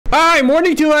Hi,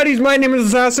 morning two laddies, my name is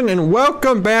Assassin and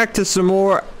welcome back to some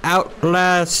more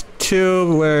Outlast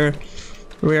 2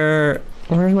 where's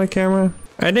my camera?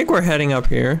 I think we're heading up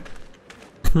here.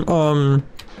 Thing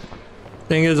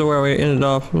is where we ended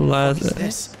off last. What is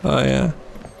this? Oh yeah.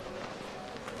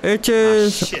 It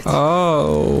is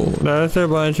that's a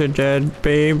bunch of dead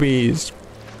babies.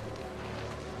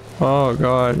 Oh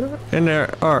god. And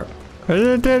there are is it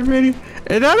a dead baby?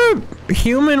 Is that a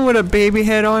human with a baby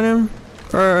head on him?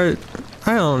 Or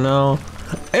I don't know.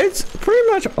 It's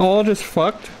pretty much all just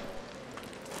fucked.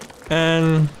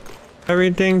 And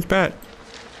everything's bad.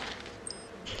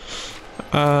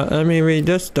 Let me read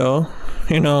this though.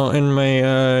 You know, in my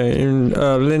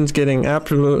Lynn's getting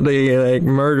absolutely like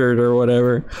murdered or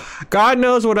whatever. God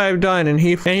knows what I've done, and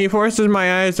he forces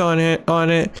my eyes on it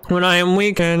when I am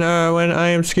weak and when I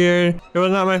am scared. It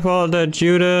was not my fault that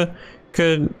Judah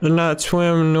could not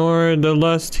swim, nor the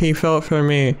lust he felt for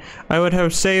me. I would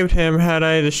have saved him had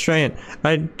I the strength.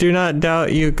 I do not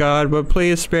doubt you, God, but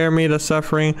please spare me the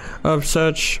suffering of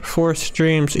such forced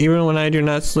dreams. Even when I do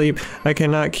not sleep, I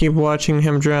cannot keep watching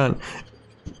him drown.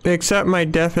 Accept my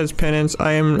death as penance.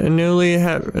 I am newly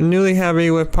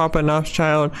heavy with Papa Noff's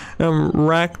child. I am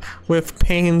racked with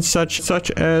pain such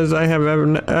as I have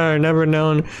never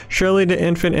known. Surely the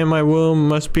infant in my womb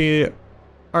must be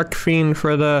archfiend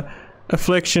for the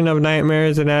affliction of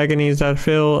nightmares and agonies that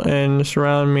fill and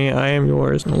surround me. I am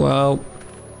yours. Well,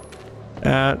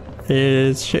 that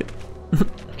is shit.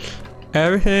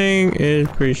 Everything is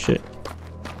pretty shit.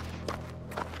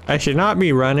 I should not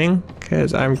be running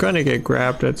because I'm gonna get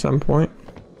grabbed at some point.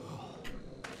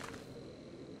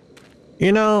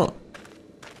 You know,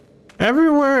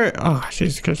 everywhere. Oh,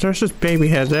 jeez, because there's just baby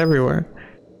heads everywhere.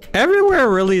 Everywhere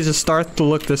really just starts to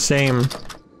look the same.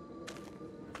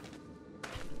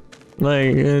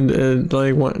 Like it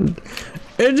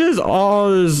just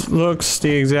always looks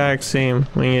the exact same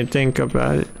when you think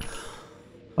about it.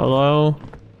 Hello?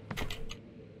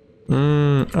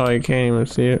 Oh, you can't even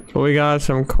see it. But we got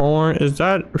some corn. Is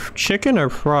that chicken or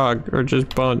frog or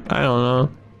just bone? I don't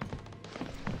know.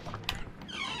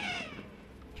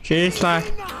 She's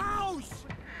like,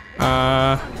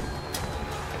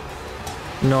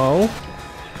 no.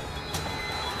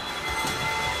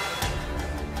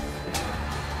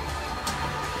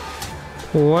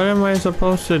 What am I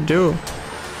supposed to do?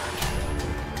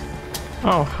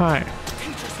 Oh, hi.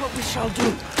 Teach us what we shall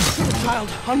do. The child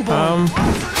unborn.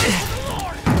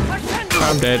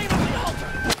 I'm dead.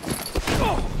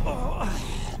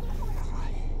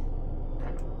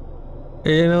 I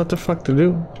didn't know what the fuck to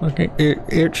do. Okay,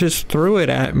 it just threw it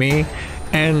at me,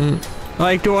 and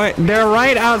like, they're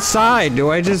right outside.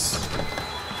 Do I just?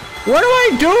 What do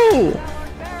I do?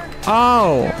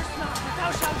 Oh,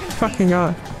 fucking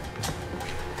god.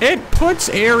 It puts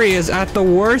areas at the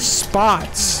worst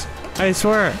spots. I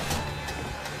swear.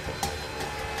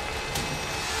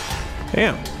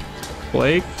 Damn.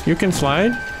 Blake, you can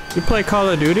slide? You play Call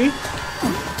of Duty?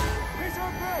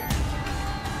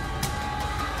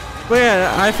 But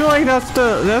yeah, I feel like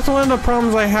that's one of the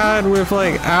problems I had with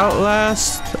like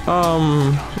Outlast.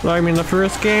 I mean the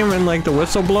first game and like the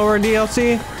Whistleblower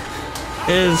DLC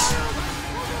is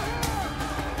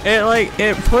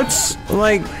it puts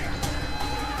like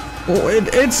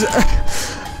it's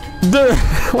the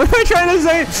what am I trying to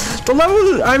say? The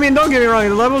levels, I mean, don't get me wrong,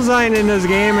 the level design in this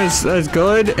game is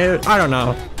good. I don't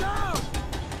know.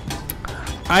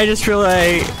 I just feel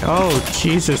like, oh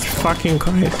Jesus fucking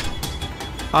Christ.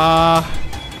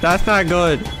 That's not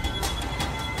good.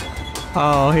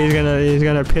 Oh, he's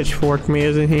gonna pitchfork me,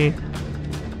 isn't he?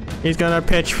 He's gonna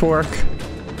pitchfork.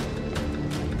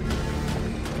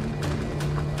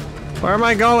 Where am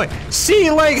I going? See,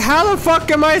 like, how the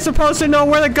fuck am I supposed to know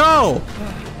where to go?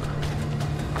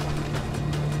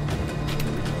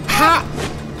 Ha!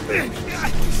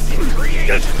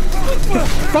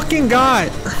 Fucking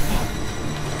god.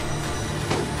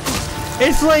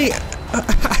 It's like,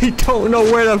 I don't know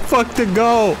where the fuck to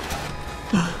go.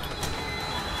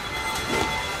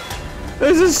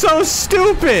 This is so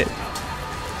stupid.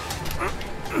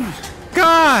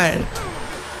 God.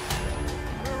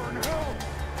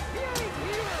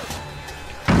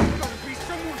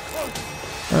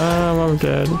 I'm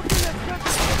dead.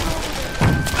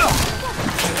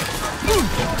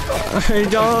 I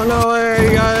don't know what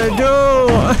I gotta do.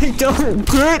 I don't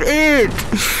get it.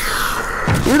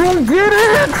 You don't get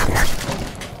it.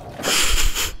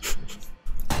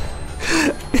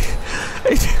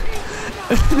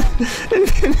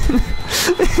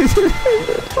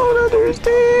 I don't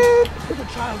understand. The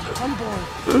child unborn.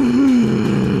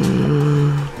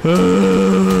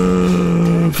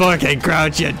 fucking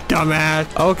crouch, you dumbass.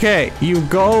 Okay, you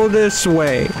go this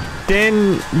way.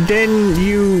 Then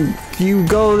you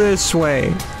go this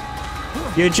way.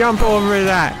 You jump over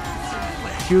that.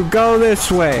 You go this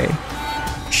way.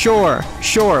 Sure.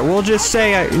 We'll just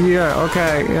say, yeah,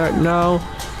 okay, no.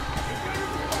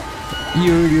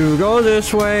 You go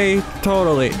this way,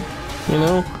 totally. You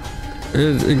know?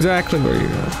 Is exactly where you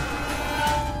go.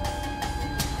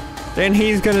 Then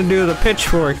he's gonna do the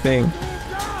pitchfork thing.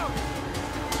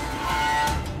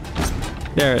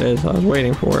 There it is, I was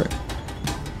waiting for it.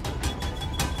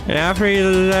 And after he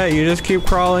does that, you just keep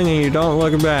crawling and you don't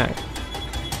look back.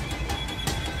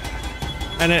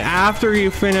 And then after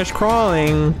you finish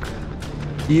crawling,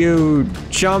 you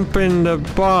jump in the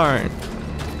barn.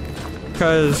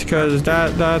 Cause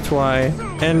that's why.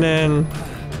 And then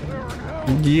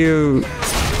you...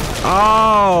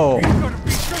 Oh!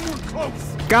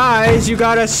 Guys, you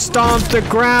gotta stomp the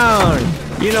ground!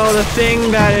 You know, the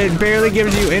thing that it barely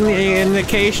gives you any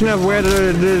indication of where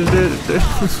the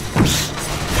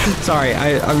Sorry,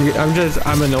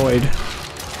 I'm annoyed.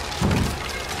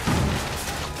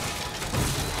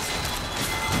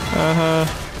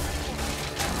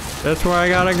 That's where I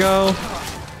gotta go.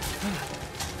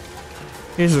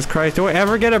 Jesus Christ, do I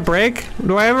ever get a break?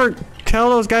 Do I ever tell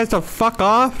those guys to fuck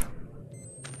off?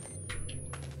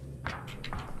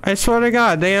 I swear to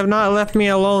God, they have not left me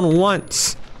alone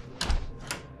once. At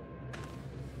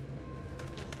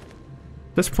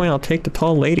this point, I'll take the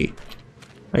tall lady.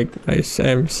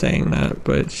 I'm saying that,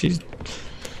 but she's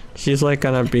like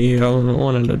gonna be on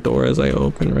one of the doors I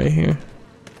open right here.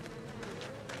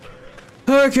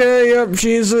 Okay, yep,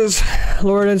 Jesus,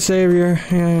 Lord and Savior.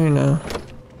 Yeah, I know.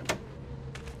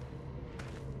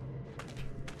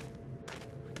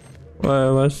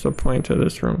 What's the point of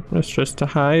this room? It's just to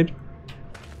hide.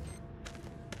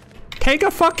 Take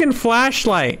a fucking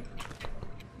flashlight.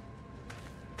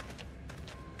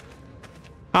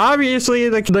 Obviously,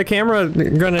 the camera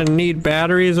gonna need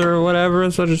batteries or whatever,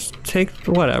 so just take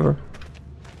whatever.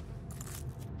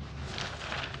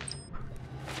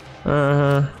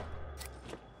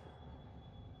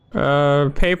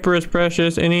 Paper is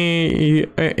precious.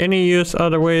 Any use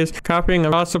other ways. Copying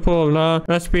a gospel of law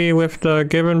must be with the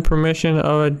given permission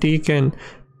of a deacon.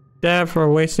 Death for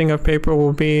wasting of paper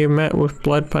will be met with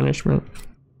blood punishment.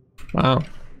 Wow.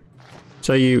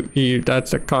 So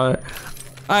that's a call.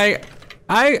 I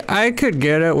could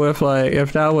get it with, like,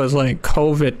 if that was like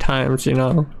COVID times, you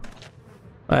know.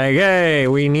 Like, hey,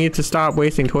 we need to stop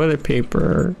wasting toilet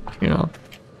paper, you know.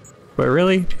 But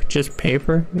really, just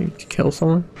paper? You kill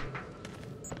someone?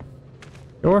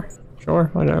 Sure,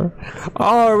 whatever.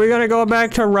 Oh, are we gonna go back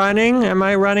to running? Am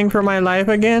I running for my life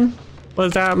again?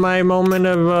 Was that my moment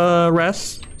of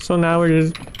rest? So now we're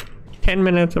just 10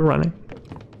 minutes of running.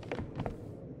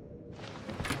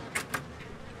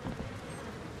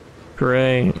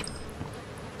 Great.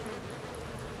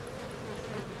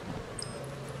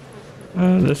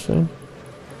 Listen.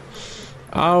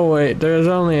 Oh wait, there's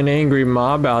only an angry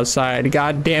mob outside.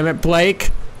 God damn it, Blake!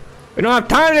 We don't have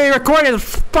time to record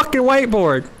this fucking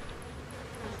whiteboard!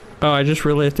 Oh, I just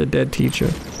realized a dead teacher.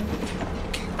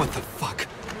 What the fuck?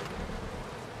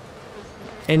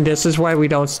 And this is why we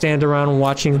don't stand around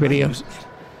watching videos.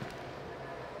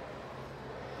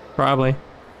 Probably.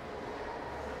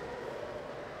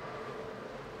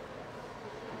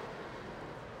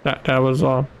 That was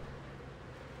all.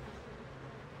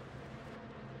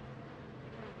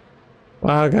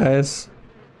 Wow, guys.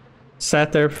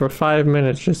 Sat there for 5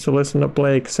 minutes just to listen to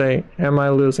Blake say, "Am I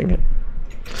losing it?"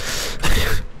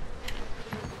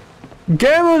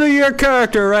 Game of the Year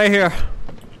character right here.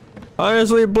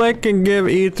 Honestly, Blake can give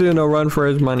Ethan a run for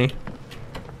his money.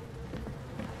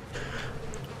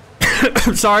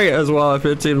 I'm sorry as well if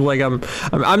it seems like I'm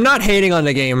not hating on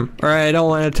the game, or I don't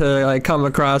want it to like come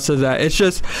across as that. It's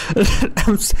just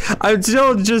I'm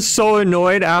still just so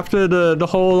annoyed after the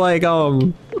whole like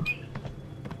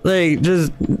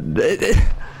just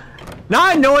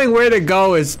not knowing where to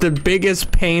go is the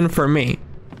biggest pain for me.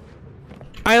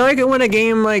 I like it when a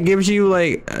game like gives you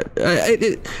like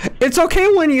it's okay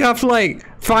when you have to like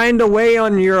find a way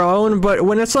on your own, but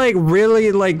when it's like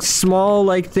really like small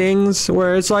like things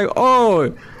where it's like,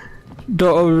 oh,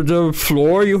 the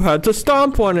floor you had to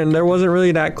stomp on and there wasn't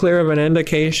really that clear of an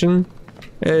indication,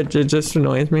 it just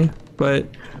annoys me. But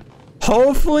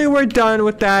hopefully we're done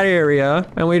with that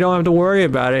area and we don't have to worry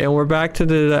about it and we're back to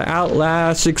the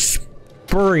Outlast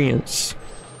experience.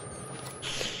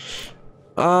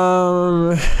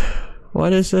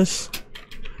 What is this?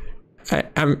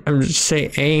 I'm just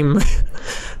saying aim.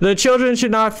 The children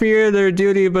should not fear their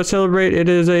duty but celebrate. It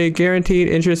is a guaranteed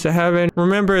entrance to heaven.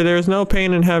 Remember, there is no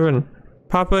pain in heaven.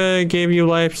 Papa gave you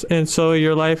life, and so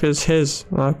your life is his.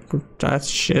 That's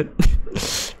shit.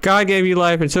 God gave you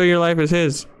life, and so your life is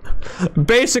his.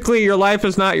 Basically, your life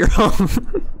is not your own.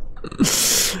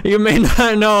 You may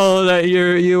not know that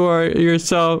you are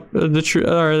yourself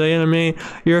the enemy.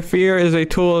 Your fear is a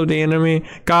tool of the enemy.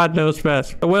 God knows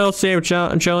best. The whale saved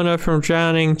Jonah from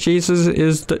drowning. Jesus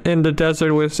is in the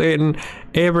desert with Satan.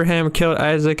 Abraham killed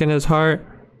Isaac in his heart.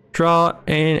 Draw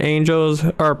angels,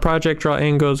 or Project Draw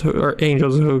Angels, or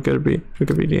angels. Who could it be? Who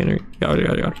could be the enemy?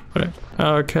 Yada.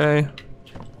 Okay.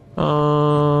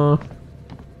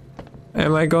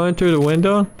 Am I going through the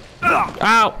window?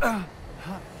 Ow!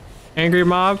 Angry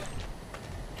mob?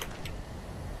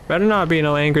 Better not be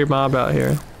no angry mob out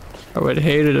here. I would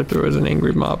hate it if there was an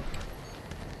angry mob.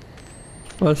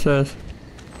 What's this?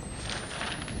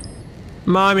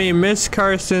 Mommy, Miss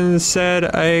Carson said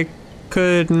I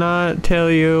could not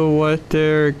tell you what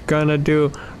they're gonna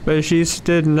do, but she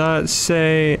did not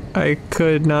say I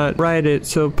could not write it,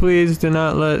 so please do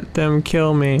not let them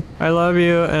kill me. I love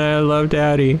you and I love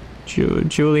Daddy.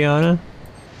 Juliana?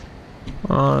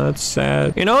 Oh, that's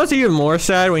sad. You know what's even more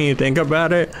sad when you think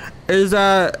about it? Is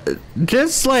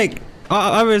just like,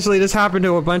 obviously this happened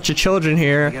to a bunch of children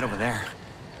here. Get over there.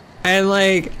 And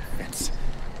like... Fence.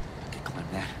 Can't climb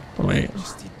that. Wait.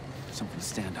 Just need something to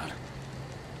stand on.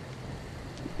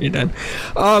 You're done.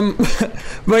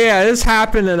 But yeah, this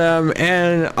happened to them,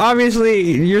 and obviously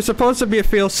you're supposed to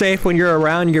feel safe when you're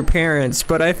around your parents,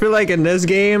 but I feel like in this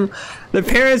game, the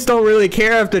parents don't really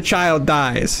care if the child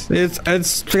dies. It's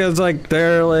because like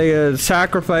they're like a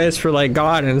sacrifice for like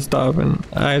God and stuff, and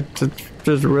it's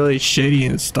just really shitty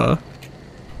and stuff.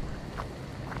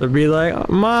 To be like,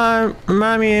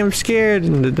 mommy, I'm scared,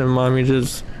 and then mommy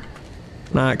just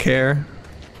not care.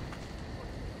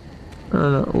 I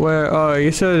don't know where. Oh,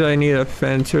 you said I need a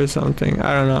fence or something.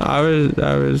 I don't know.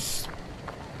 I was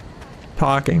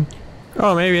talking.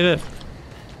 Oh, maybe it is.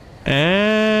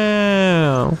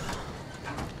 Ow.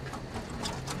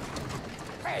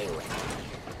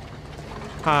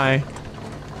 Hi.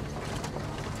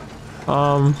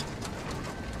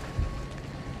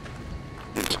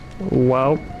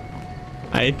 Well,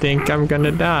 I think I'm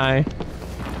gonna die.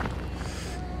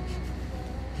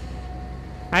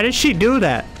 How did she do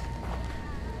that?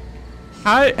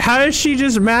 How did she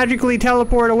just magically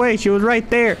teleport away? She was right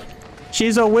there.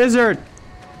 She's a wizard.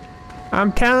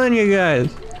 I'm telling you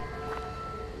guys.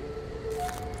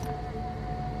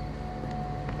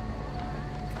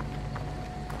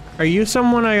 Are you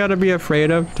someone I gotta be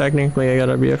afraid of? Technically, I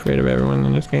gotta be afraid of everyone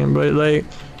in this game, but like...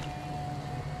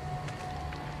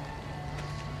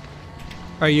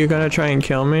 Are you gonna try and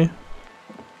kill me?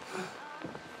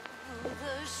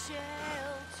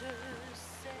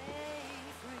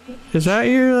 Is that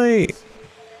you, like...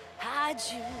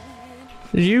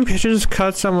 Did you just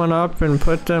cut someone up and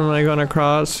put them, like, on a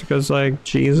cross because, like,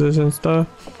 Jesus and stuff?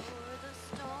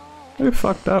 You're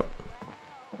fucked up.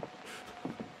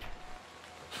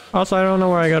 Also, I don't know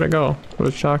where I gotta go.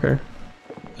 With Shocker.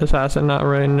 Assassin not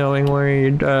really knowing where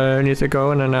you need to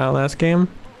go in an Outlast game.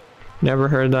 Never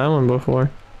heard that one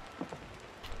before.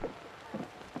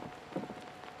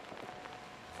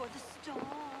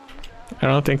 I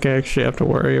don't think I actually have to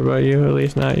worry about you, at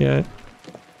least not yet.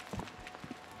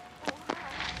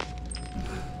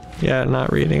 Yeah,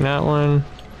 not reading that one.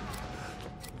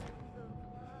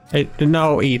 Hey,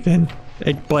 no, Ethan.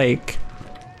 Hey, Blake.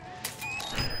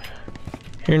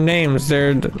 Your names,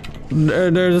 they're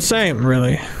the same,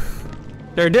 really.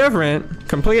 They're different,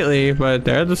 completely, but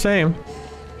they're the same.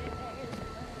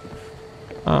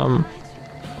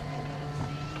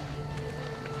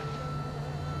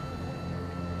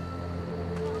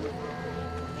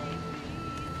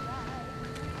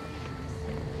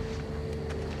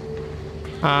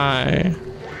 Hi.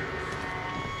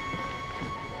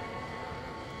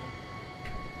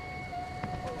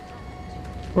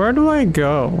 Where do I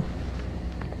go?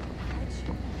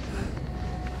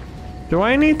 Do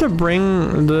I need to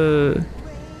bring the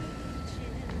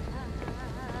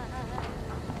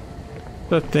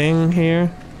thing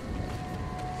here?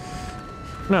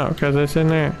 No, because it's in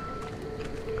there.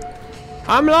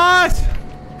 I'm lost!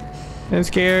 And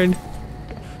scared.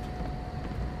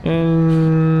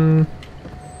 And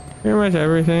pretty much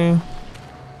everything.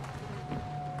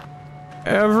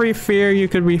 Every fear you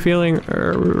could be feeling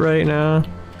right now.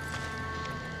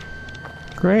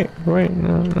 Great. Wait,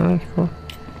 no, that's cool.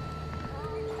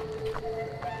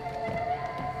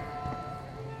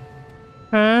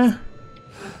 Huh?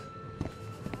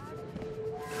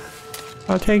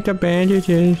 I'll take the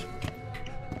bandages.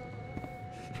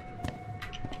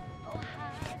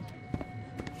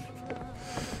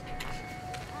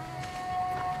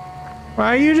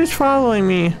 Why are you just following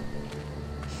me?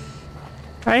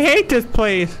 I hate this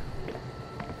place.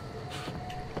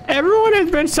 Everyone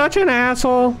has been such an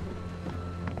asshole.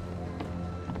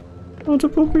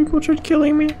 Multiple people tried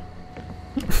killing me.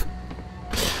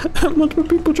 Multiple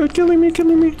people tried killing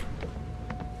me.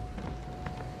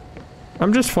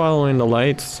 I'm just following the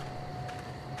lights.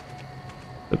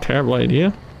 A terrible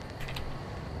idea.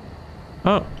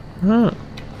 Oh. Huh.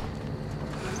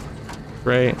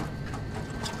 Great.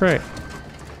 Great.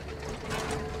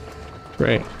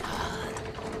 Great. Do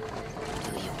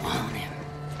you want him?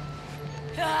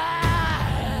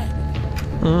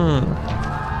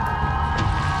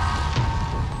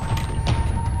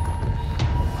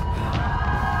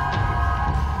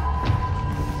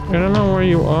 I don't know where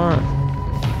you are.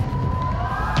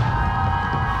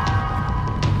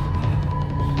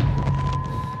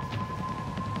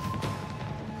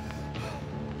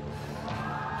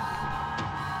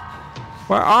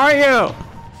 Where are you?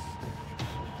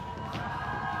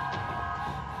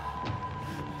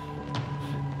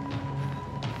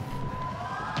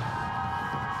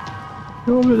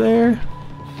 You over there?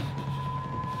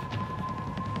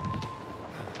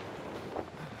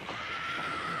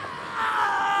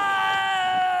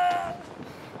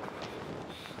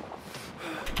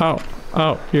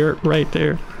 Oh, you're right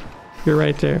there. You're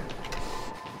right there.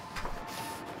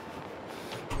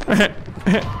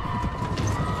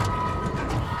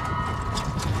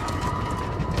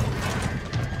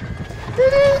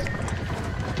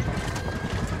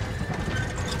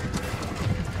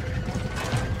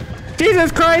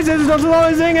 Jesus Christ, this is the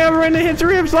slowest thing ever in the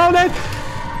history of slowness!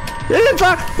 This is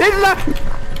not,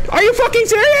 are you fucking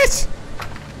serious?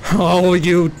 Oh,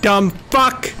 you dumb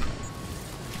fuck!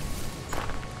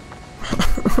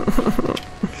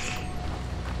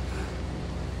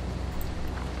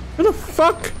 What the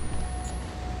fuck?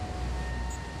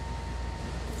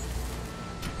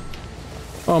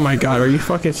 Oh my god, are you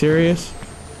fucking serious?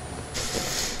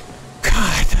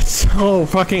 God, that's so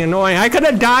fucking annoying. I could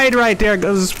have died right there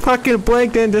because fucking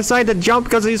Blake didn't decide to jump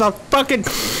because he's a fucking...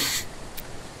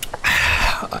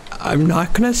 I'm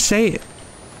not gonna say it.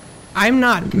 I'm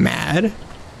not mad.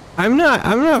 I'm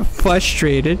not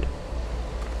frustrated.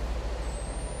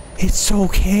 It's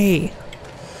okay.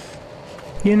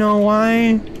 You know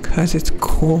why? Cause it's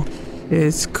cool.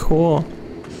 It's cool.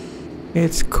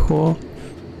 It's cool.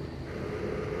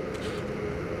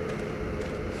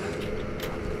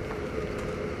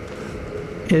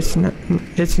 It's not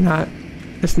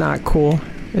cool.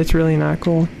 It's really not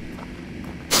cool.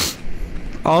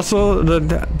 Also, I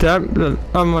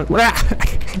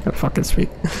can't fucking speak.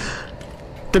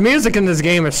 The music in this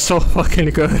game is so fucking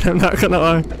good, I'm not gonna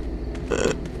lie.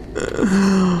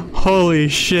 Holy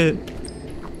shit.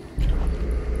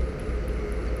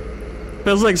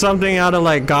 Feels like something out of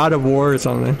like God of War or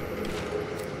something.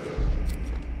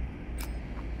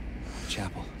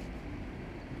 Chapel.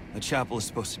 The chapel is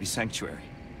supposed to be sanctuary.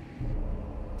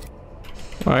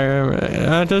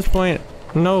 At this point,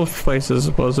 no place is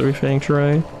supposed to be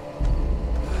sanctuary.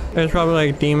 There's probably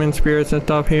like demon spirits and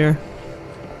stuff here.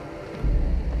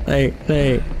 Like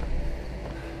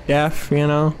death, you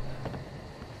know?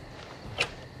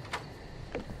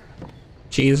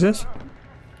 Jesus?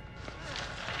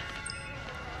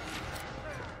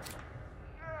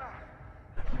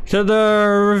 To the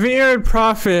revered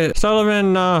prophet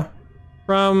Sullivan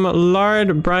from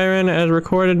Lard Byron as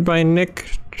recorded by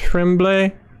Nick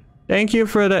Tremblay. Thank you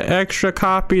for the extra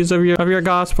copies of your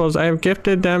gospels. I have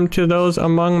gifted them to those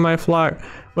among my flock,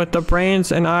 with the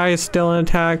brains and eyes still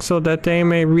intact so that they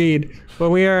may read. But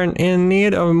we are in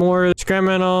need of more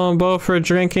sacramental, both for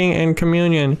drinking and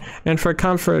communion, and for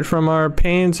comfort from our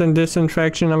pains and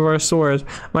disinfection of our sores.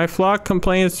 My flock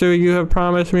complains to you have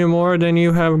promised me more than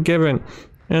you have given.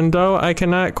 And though I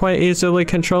cannot quite easily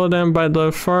control them by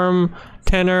the firm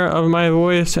tenor of my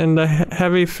voice and the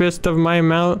heavy fist of my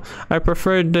mouth, I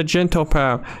prefer the gentle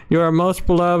path. You are most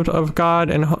beloved of God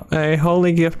and a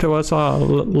holy gift to us all.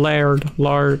 Lard,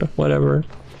 whatever.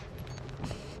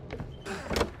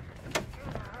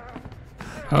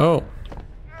 Oh.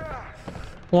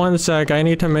 One sec, I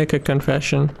need to make a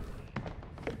confession.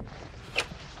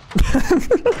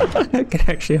 I can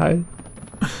actually hide.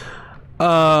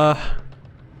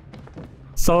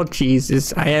 So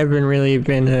Jesus, I haven't really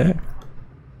been to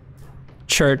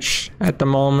church at the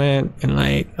moment, and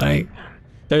like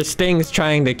there's things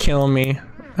trying to kill me.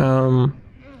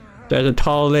 There's a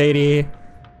tall lady,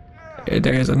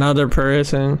 there's another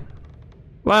person.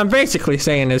 What I'm basically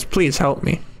saying is please help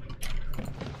me.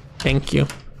 Thank you.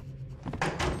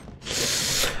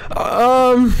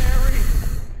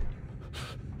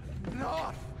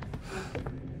 Not.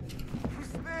 Who's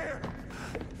there?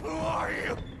 Who are you?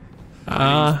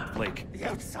 name's Blake. The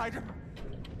outsider.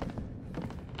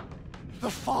 The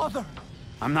father.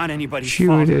 I'm not anybody's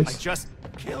Judas. father. I just...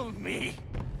 Kill me.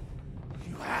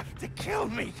 You have to kill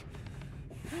me.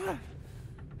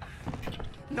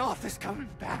 North is coming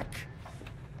back.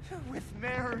 With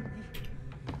Mary.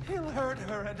 He'll hurt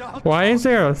her and I'll... Why is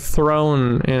there a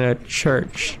throne in a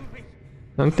church? I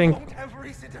don't think... Won't have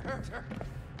reason to hurt her.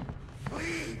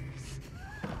 Please.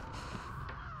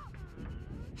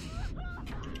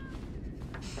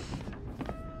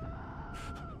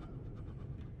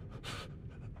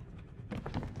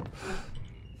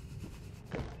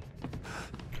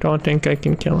 Don't think I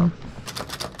can kill him.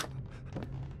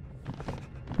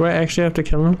 Do I actually have to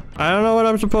kill him? I don't know what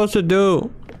I'm supposed to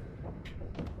do.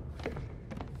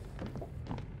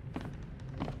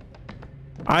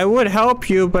 I would help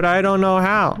you, but I don't know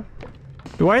how.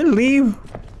 Do I leave?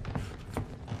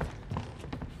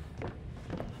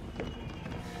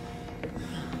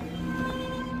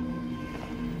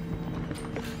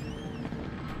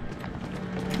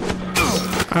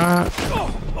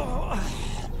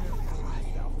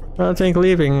 I don't think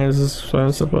leaving is what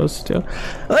I'm supposed to do.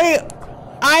 Like,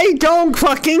 I don't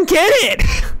fucking get it!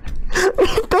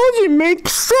 It doesn't make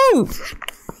sense!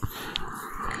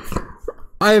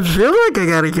 I feel like I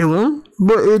gotta kill him,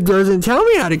 but it doesn't tell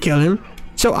me how to kill him,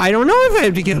 so I don't know if I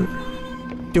have to kill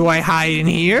him. Do I hide in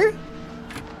here?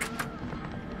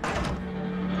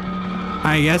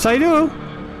 I guess I do.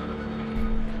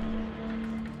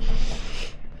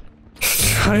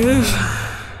 I guess.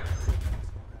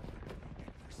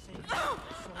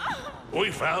 We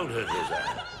found her,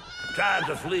 Desire, trying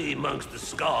to flee amongst the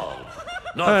skulls.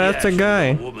 Not Oh, that's a guy.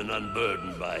 A woman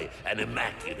unburdened by an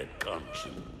immaculate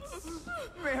conscience.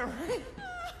 Mary.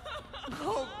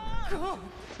 Oh, God.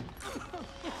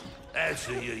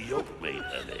 Answer your yoke mate,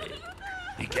 honey.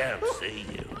 He can't see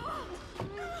you.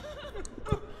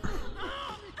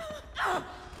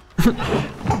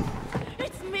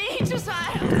 It's me,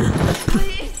 Josiah.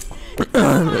 Please.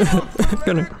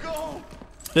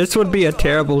 This would be a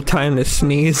terrible time to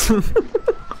sneeze. I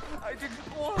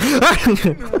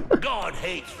didn't want God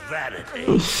hates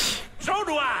vanity. So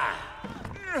do I.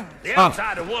 The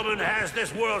outsider woman has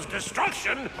this world's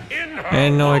destruction in her. I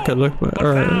didn't know I could look, but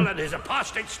Val and his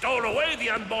apostate stole away the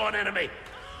unborn enemy.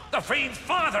 The fiend's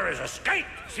father has escaped.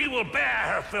 She will bear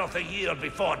her filthy yield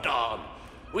before dawn.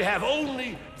 We have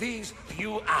only these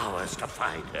few hours to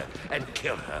find her and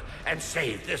kill her and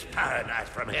save this paradise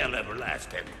from hell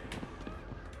everlasting.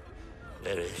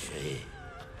 Where is she?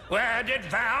 Where did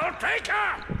Val take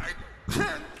her?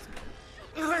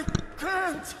 I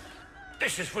can't.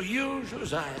 This is for you,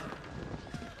 Josiah.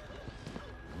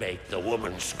 Make the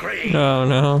woman scream. Oh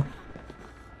no.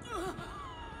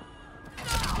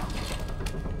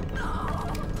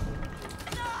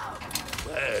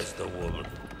 Where's the woman?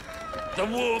 The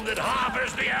womb that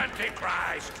harbors the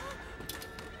Antichrist.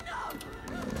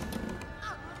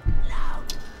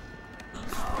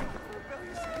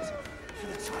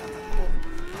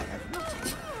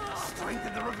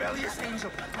 Strengthen the rebellious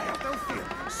angel. I have no fear.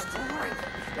 Strength.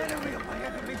 Enemy of my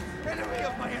enemy. Enemy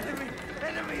of my enemy.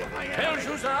 Enemy of my enemy. Tell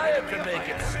Josiah to make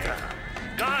it stop.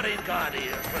 God ain't got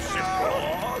ears for simple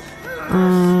laws.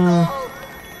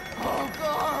 Oh,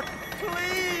 God.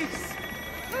 Please.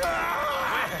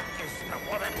 Where is the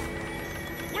woman?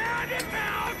 Where did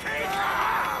Val take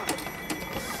her?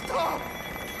 Stop.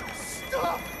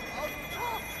 Stop.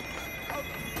 I'll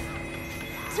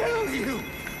tell you.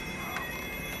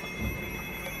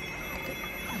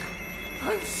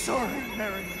 I'm sorry,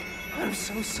 Mary. I'm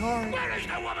so sorry. Where is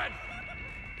the woman?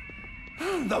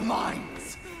 The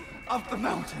mines of the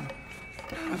mountain.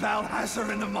 Val has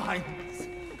her in the mines.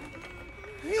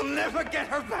 You'll never get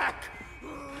her back.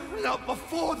 Not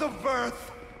before the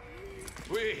birth.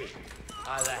 We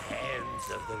are the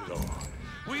hands of the Lord.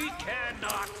 We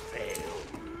cannot fail.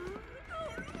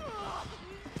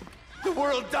 The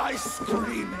world dies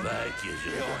screaming. Thank you,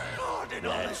 Josiah. God and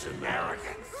all That's this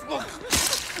American.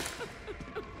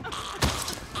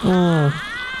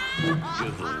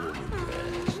 Give the woman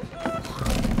rest.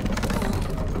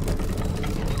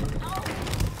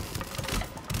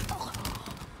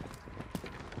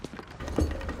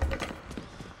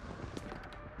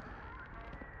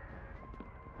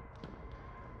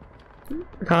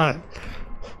 God.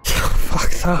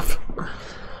 Fucked up.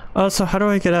 Also, how do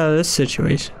I get out of this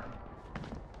situation?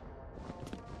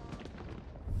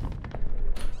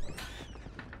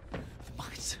 The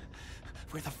mines.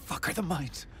 Where the fuck are the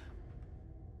mines?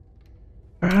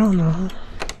 I don't know.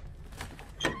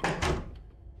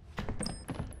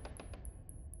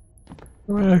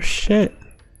 Oh shit.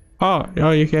 Oh,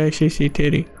 you can actually see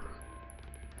titty.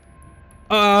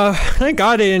 Thank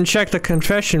God they didn't check the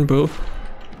confession booth.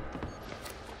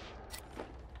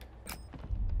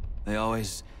 They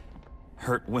always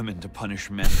hurt women to punish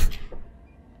men.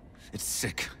 It's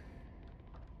sick.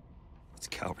 It's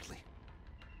cowardly.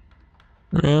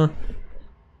 Yeah.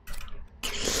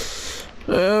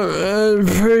 I'm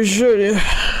pretty sure.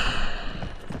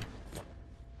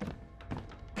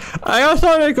 I also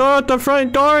want to go out the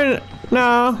front door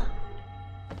now.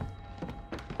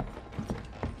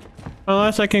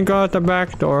 Unless I can go out the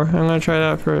back door. I'm gonna try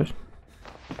that first.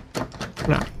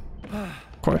 No.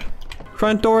 Of course.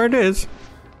 Front door it is.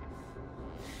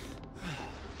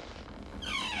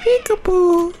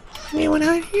 Peekaboo. Anyone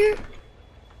out here?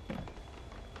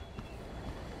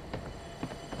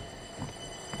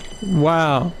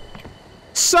 Wow.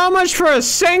 So much for a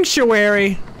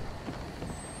sanctuary.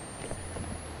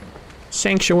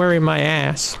 Sanctuary my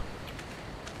ass.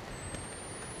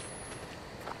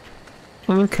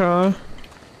 Okay.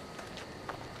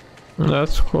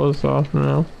 That's closed off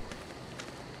now.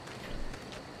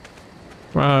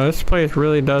 Wow, this place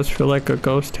really does feel like a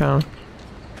ghost town.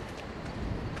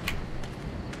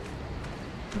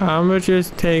 I'm gonna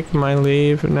just take my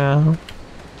leave now.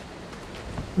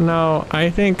 No, I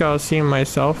think I'll see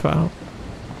myself out.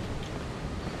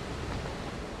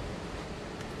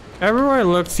 Everywhere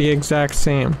looks the exact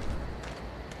same.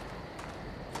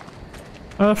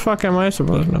 How the fuck am I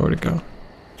supposed to know where to go?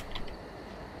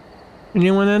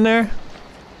 Anyone in there?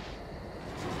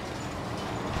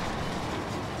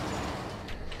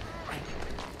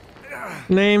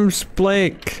 Name's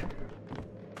Blake.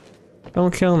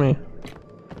 Don't kill me.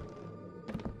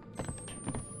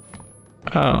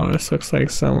 Oh, this looks like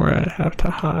somewhere I'd have to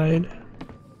hide.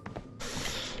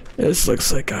 This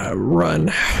looks like a run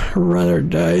or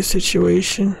die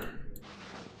situation.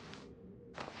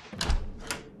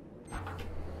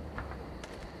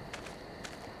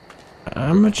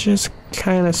 I'm gonna just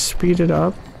kind of speed it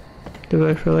up because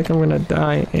I feel like I'm gonna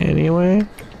die anyway.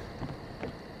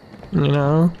 You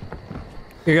know?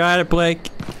 You got it, Blake.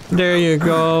 There you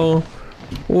go.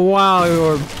 Wow,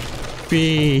 you're a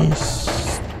beast.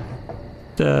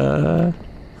 Never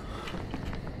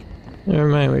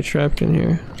mind, we're trapped in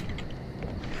here.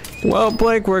 Well,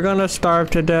 Blake, we're gonna starve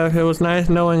to death. It was nice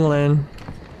knowing Lynn.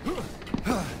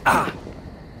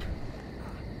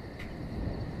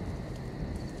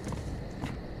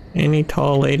 Any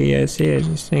tall lady I see, I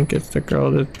just think it's the girl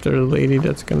the lady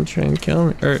that's gonna try and kill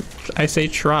me. Or, I say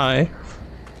try.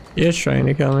 He is trying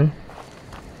to kill me.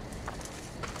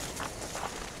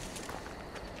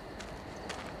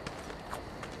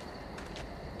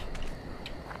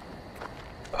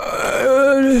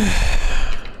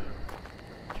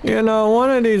 You know, one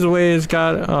of these ways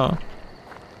gotta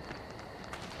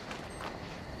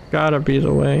be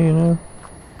the way, you know?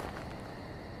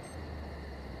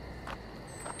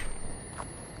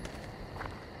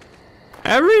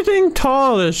 Everything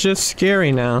tall is just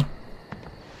scary now.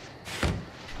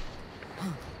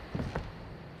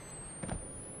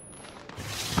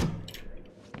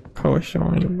 Push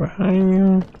on behind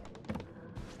you.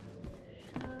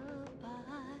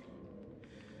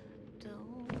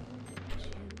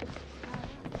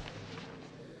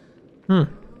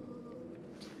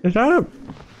 Is that a...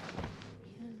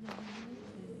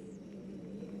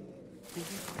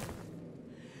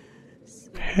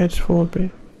 Head's full of it.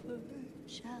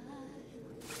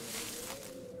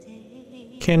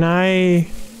 Can I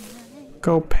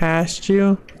go past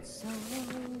you?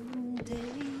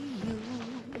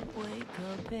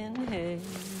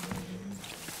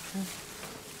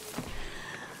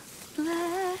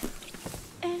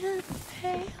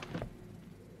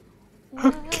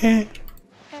 Okay.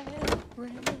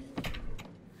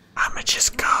 I'ma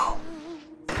just go.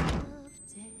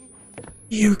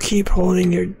 You keep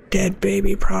holding your dead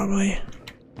baby, probably.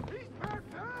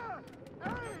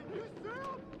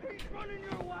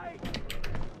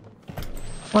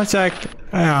 What's that?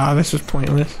 Ah, this is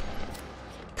pointless.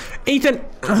 Ethan!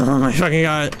 Oh my fucking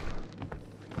god.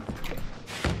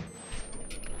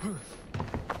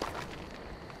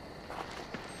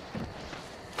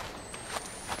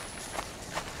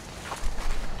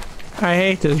 I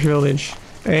hate this village.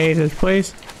 I hate this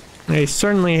place. And I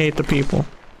certainly hate the people.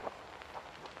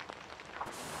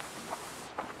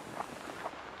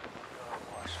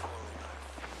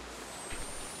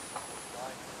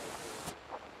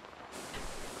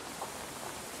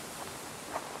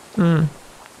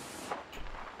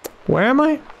 Where am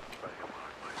I?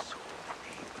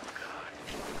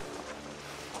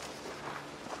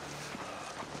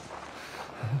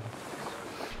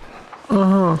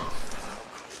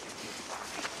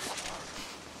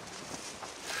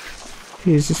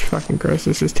 Jesus fucking gross,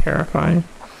 this is terrifying.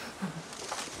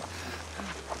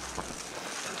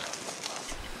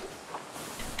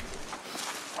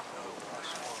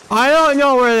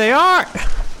 know where they are.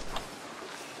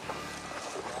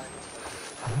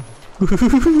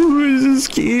 This is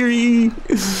scary.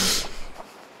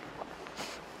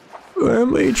 Where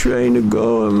am I trying to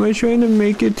go? Am I trying to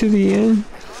make it to the end?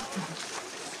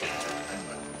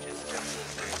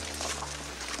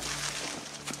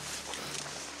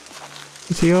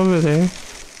 Is he over there?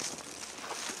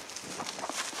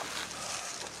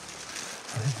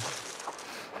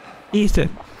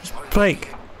 Ethan. Blake.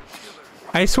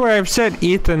 I swear I've said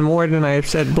Ethan more than I've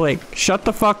said Blake. Shut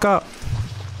the fuck up.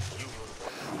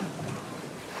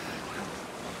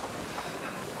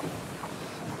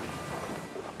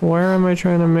 Where am I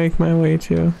trying to make my way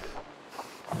to?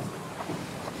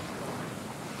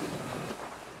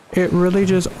 It really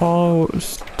just all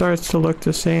starts to look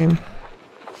the same.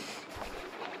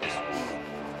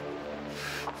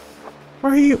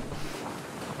 Where are you?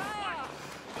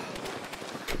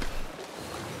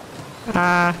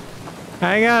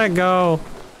 I gotta go.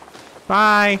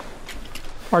 Bye.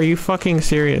 Are you fucking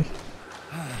serious?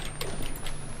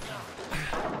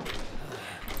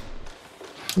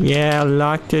 Yeah,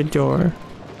 lock the door.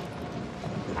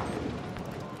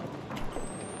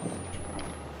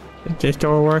 Is this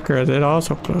door work or is it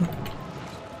also closed?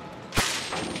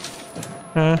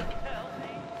 Huh?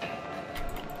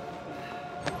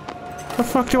 What the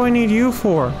fuck do I need you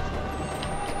for?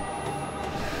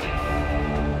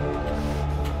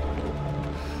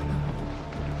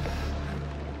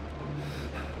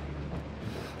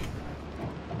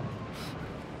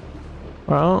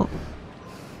 Well,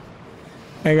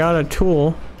 I got a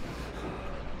tool.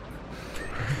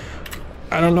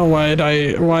 I don't know why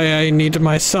I need it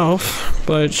myself,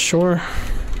 but sure.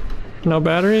 No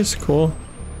batteries? Cool.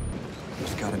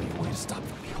 There's gotta be a way to stop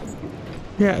the wheel.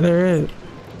 Yeah, there is.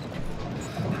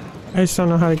 I just don't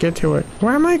know how to get to it.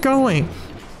 Where am I going?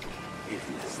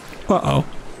 Uh-oh.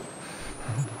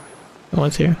 No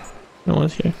one's here. No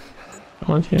one's here.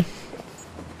 No one's here.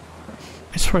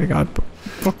 I swear to God,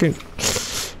 fucking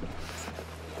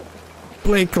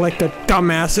Blake like the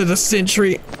dumbass of the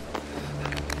century.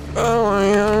 Oh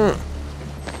my God.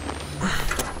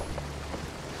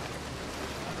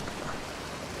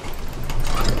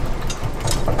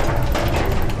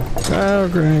 Oh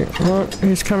great. Well,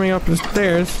 he's coming up the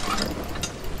stairs.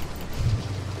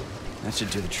 That should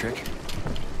do the trick.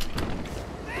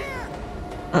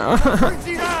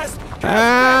 Unworthy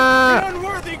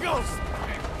ghost!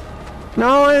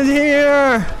 No one's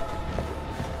here!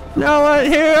 No one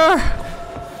here!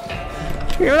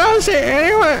 You don't see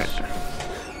anyone!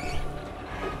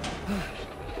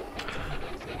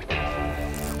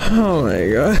 Oh my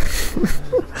God.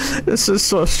 This is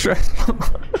so stressful.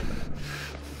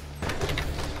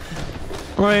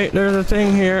 Wait, there's a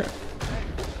thing here.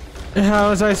 How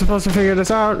was I supposed to figure this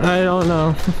out? I don't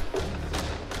know.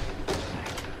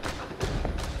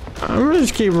 I'm gonna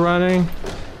just keep running.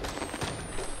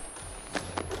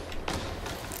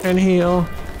 And heal.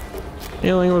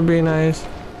 Healing would be nice.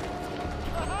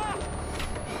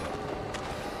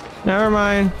 Never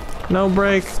mind. No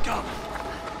break. Scum!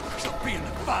 Shall be in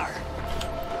the fire.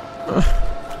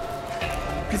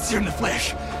 Consume the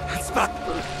flesh. Spot.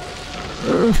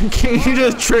 Can you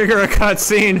just trigger a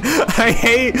cutscene? I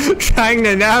hate trying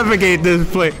to navigate this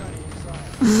place.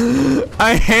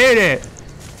 I hate it.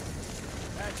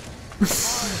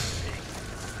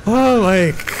 Oh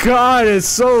my God, it's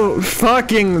so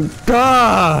fucking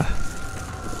duh.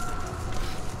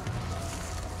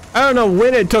 I don't know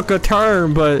when it took a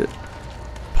turn, but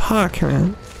fuck,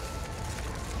 man.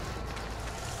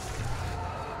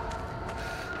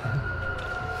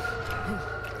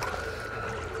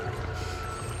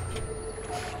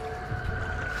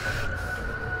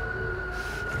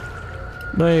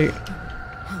 Like,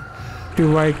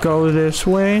 do I go this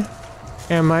way?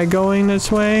 Am I going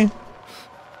this way?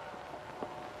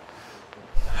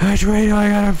 Which way do I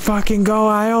gotta fucking go?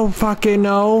 I don't fucking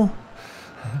know.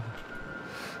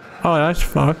 Oh, that's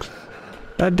fucked.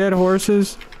 That dead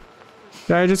horses?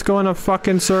 Did I just go in a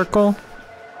fucking circle?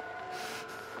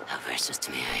 How precious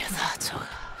to me are your thoughts, oh God.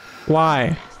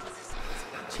 Why?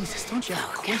 Jesus, don't you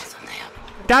ever quit.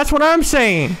 That's what I'm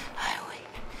saying. I wait.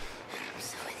 I'm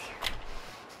still with you.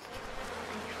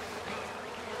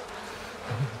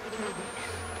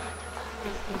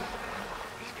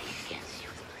 Speak against you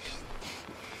with malicious intent.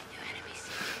 Your enemies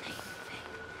seek to make you think.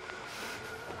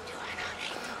 Do I not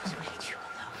hate those who hate you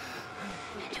alone?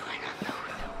 And do I not know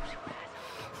those who are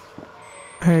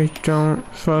I don't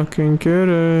fucking get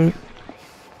it.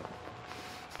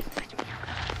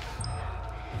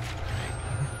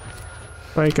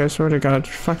 Like, I swear to God,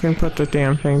 fucking put the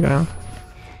damn thing down.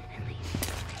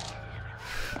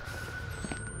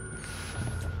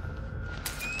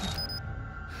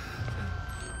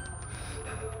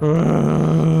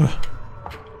 From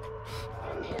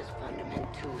his fundament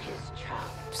to his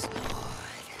chops, Lord.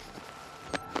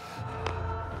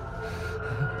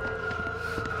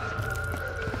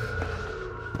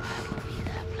 I will be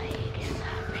the plague and the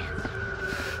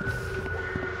ransom.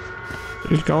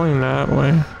 He's going that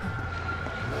way.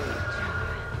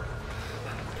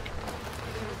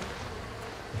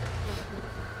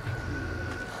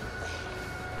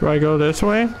 Do I go this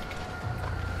way?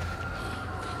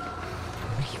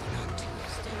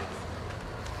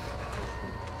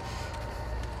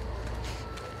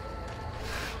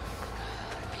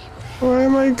 Where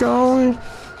am I going?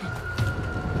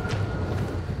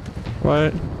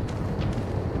 What?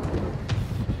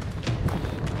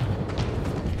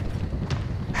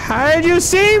 How did you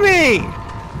see me?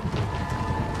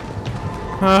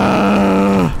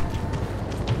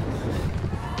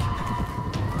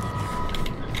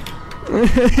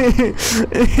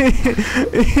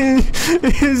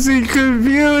 It's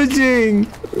confusing.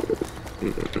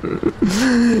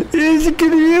 It's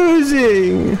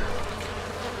confusing.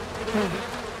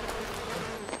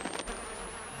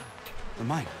 The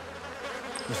mine.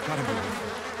 There's gotta be one.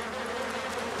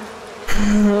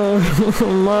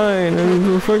 Mine.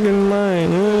 It's fucking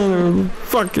mine.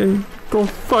 Fucking go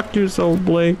fuck yourself,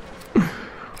 Blake.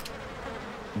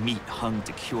 Meat hung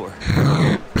to cure.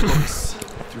 Books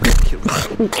through killers.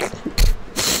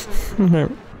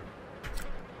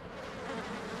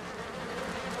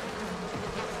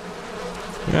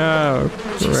 Oh,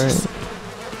 right.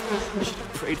 Should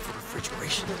have prayed for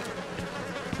refrigeration.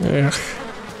 Ugh.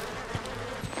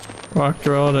 Walk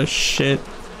through all this shit.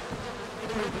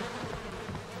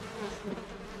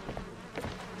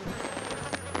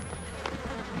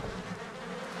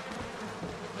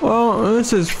 Well,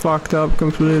 this is fucked up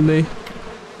completely.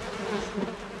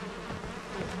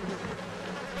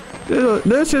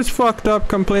 This is fucked up,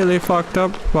 completely fucked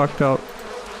up, fucked up.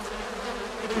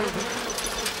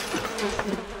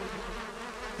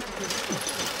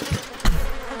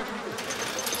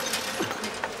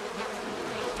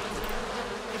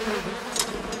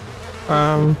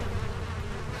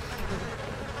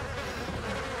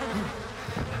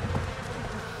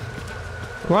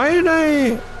 Why did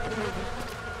I...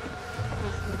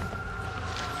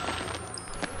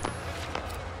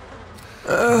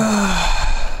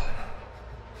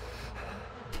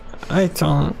 I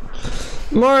don't.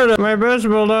 Lord, my best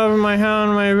beloved, my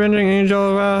hound, my avenging angel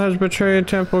of Val has betrayed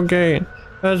Temple Gate,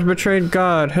 has betrayed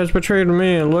God, has betrayed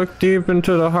me. Look deep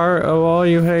into the heart of all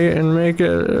you hate and make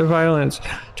it violence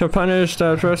to punish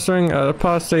that wrestling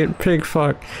apostate pig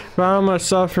fuck. Val must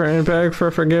suffer and beg for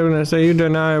forgiveness that you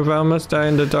deny. Val must die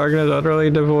in the darkness,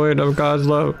 utterly devoid of God's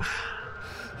love.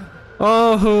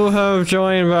 All who have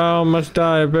joined Val must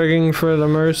die, begging for the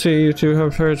mercy to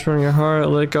have heard from your heart.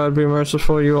 Let God be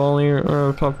merciful. You only,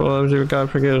 Papa loves you.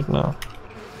 God forgives. No.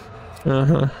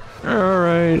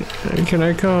 Alright. Can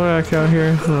I come back out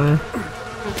here?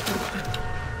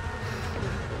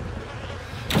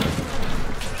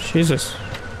 Jesus.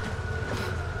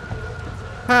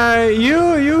 Hey,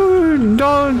 you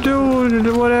don't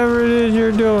do whatever it is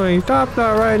you're doing. Stop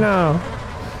that right now.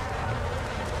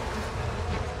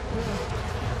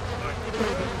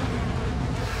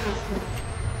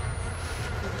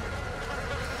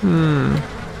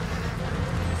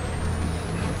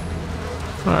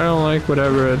 I don't like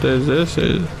whatever it is this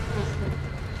is.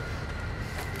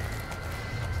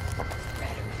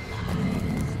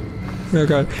 Oh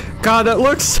god. God, that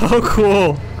looks so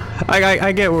cool.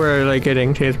 I get where like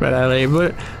getting chased by that lady,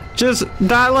 but just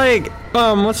that like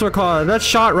what's it called? That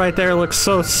shot right there looks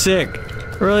so sick.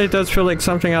 It really does feel like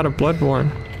something out of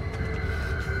Bloodborne.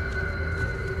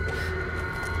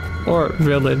 Or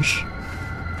Village.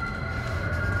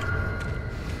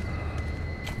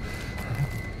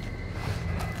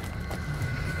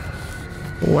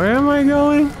 Where am I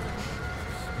going?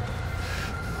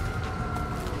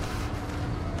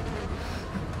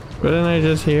 Wasn't I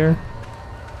just here?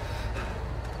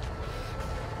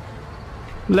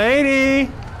 Lady!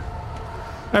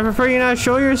 I prefer you not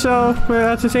show yourself, but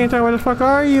at the same time, where the fuck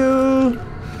are you?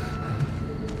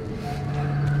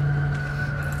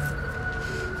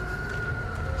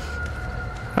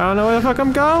 I don't know where the fuck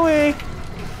I'm going!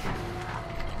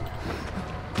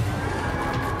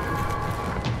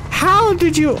 How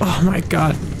did you? Oh my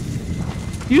god.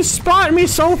 You spot me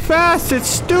so fast, it's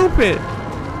stupid.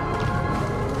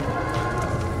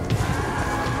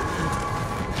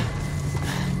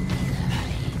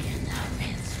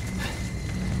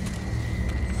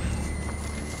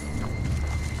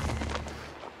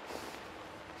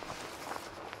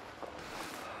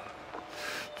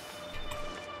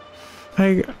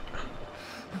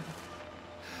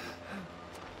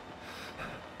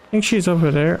 think she's over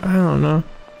there. I don't know.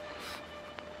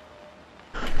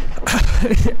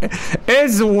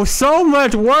 It's so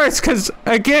much worse because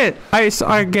again,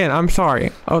 I'm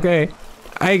sorry. Okay,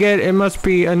 I get it must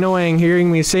be annoying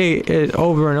hearing me say it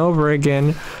over and over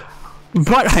again,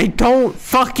 but I don't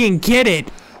fucking get it.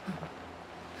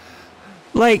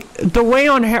 Like the way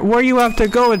on where you have to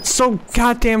go, it's so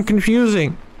goddamn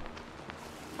confusing.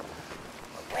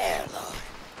 Where, Lord?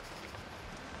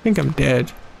 I think I'm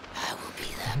dead. I will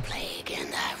be thy plague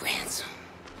and thy ransom.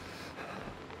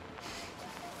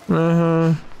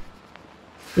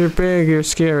 You're big, you're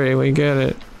scary, we get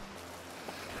it.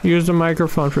 Use the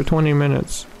microphone for 20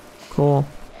 minutes. Cool.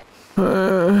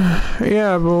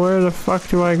 Yeah, but where the fuck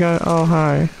do I got? Oh,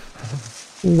 hi.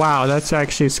 Wow, that's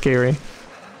actually scary.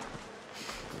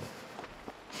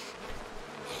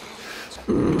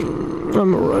 I'm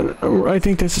gonna run. I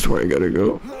think this is where I gotta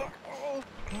go.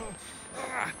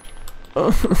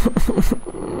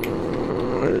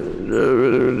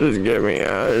 Just get me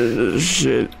out of this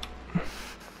shit.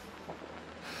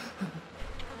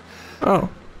 Oh.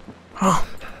 Oh.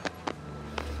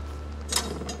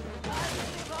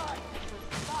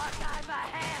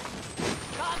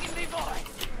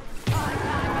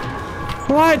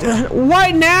 What?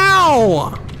 What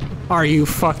now? Are you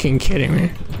fucking kidding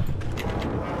me?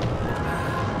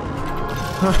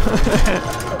 I'm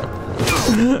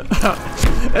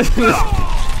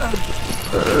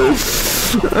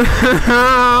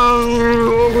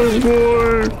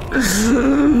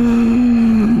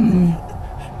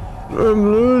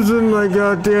losing my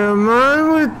goddamn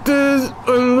mind with this.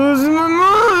 I'm losing my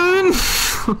mind.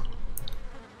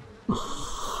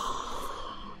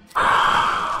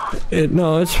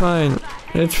 No, it's fine.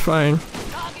 It's fine.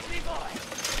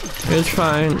 It's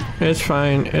fine. It's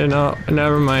fine. No,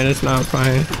 never mind. It's not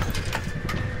fine.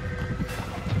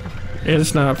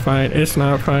 It's not fine. It's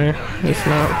not fine. It's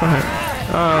not fine.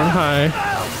 Oh, hi.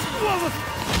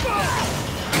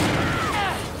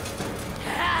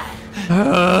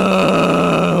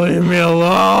 Leave me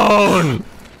alone.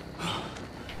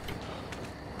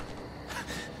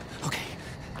 Okay.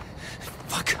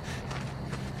 Fuck.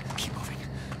 Keep moving.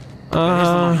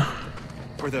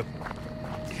 Where the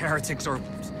heretics are.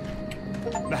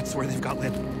 That's where they've got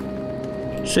Lynn.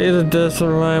 See the death of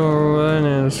Lime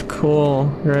is cool,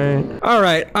 right?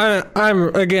 Alright,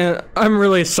 I'm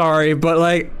really sorry, but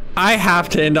like, I have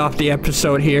to end off the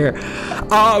episode here.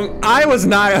 I was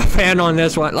not a fan on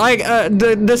this one. Like,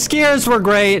 the scares were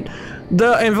great.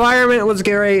 The environment was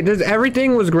great.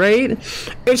 Everything was great.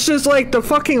 It's just like the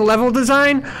fucking level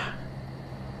design.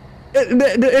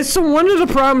 It's one of the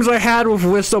problems I had with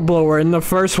Whistleblower in the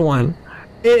first one.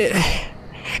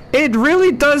 It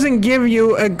really doesn't give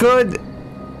you a good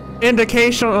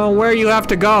indication on where you have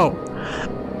to go.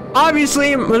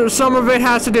 Obviously, some of it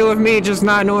has to do with me just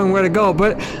not knowing where to go,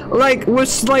 but like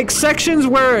with like sections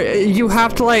where you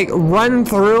have to like run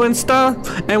through and stuff,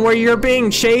 and where you're being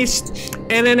chased,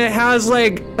 and then it has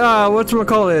like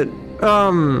whatchamacallit,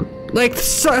 like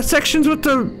sections with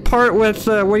the part with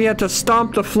where you have to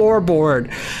stomp the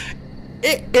floorboard.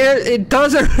 It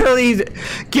doesn't really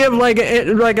give like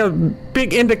a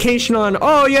big indication on,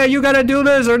 oh yeah, you gotta do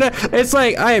this or that. It's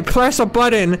like I press a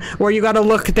button where you gotta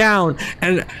look down,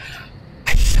 and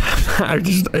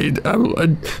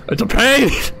it's a pain.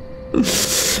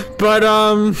 But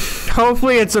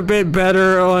hopefully it's a bit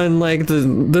better on like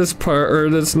this part or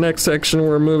this next section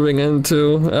we're moving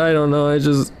into. I don't know. I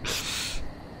just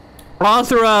all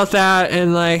throughout that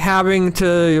and like having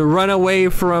to run away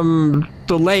from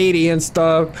the lady and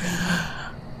stuff,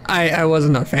 I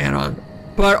wasn't a fan on.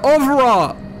 But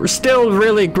overall, still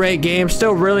really great game.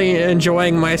 Still really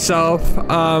enjoying myself.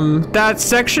 That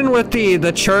section with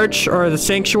the church or the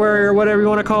sanctuary or whatever you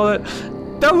want to call it,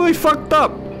 that really fucked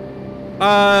up.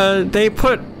 They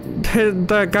put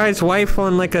the guy's wife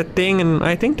on like a thing, and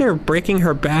I think they're breaking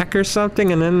her back or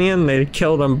something, and in the end they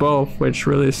killed them both, which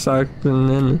really sucked. And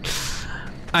then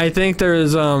I think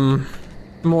there's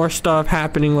more stuff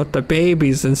happening with the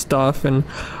babies and stuff, and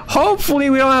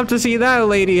hopefully we don't have to see that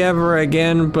lady ever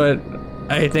again, but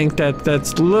I think that's a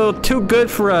little too good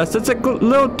for us. That's a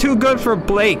little too good for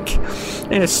Blake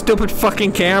and his stupid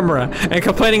fucking camera and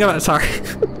complaining about, sorry.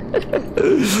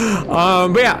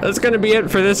 But yeah, that's gonna be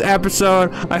it for this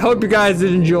episode. I hope you guys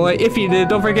did enjoy. If you did,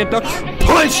 don't forget to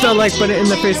punch that like button in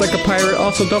the face like a pirate.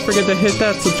 Also, don't forget to hit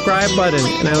that subscribe button,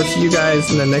 and I will see you guys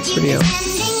in the next video.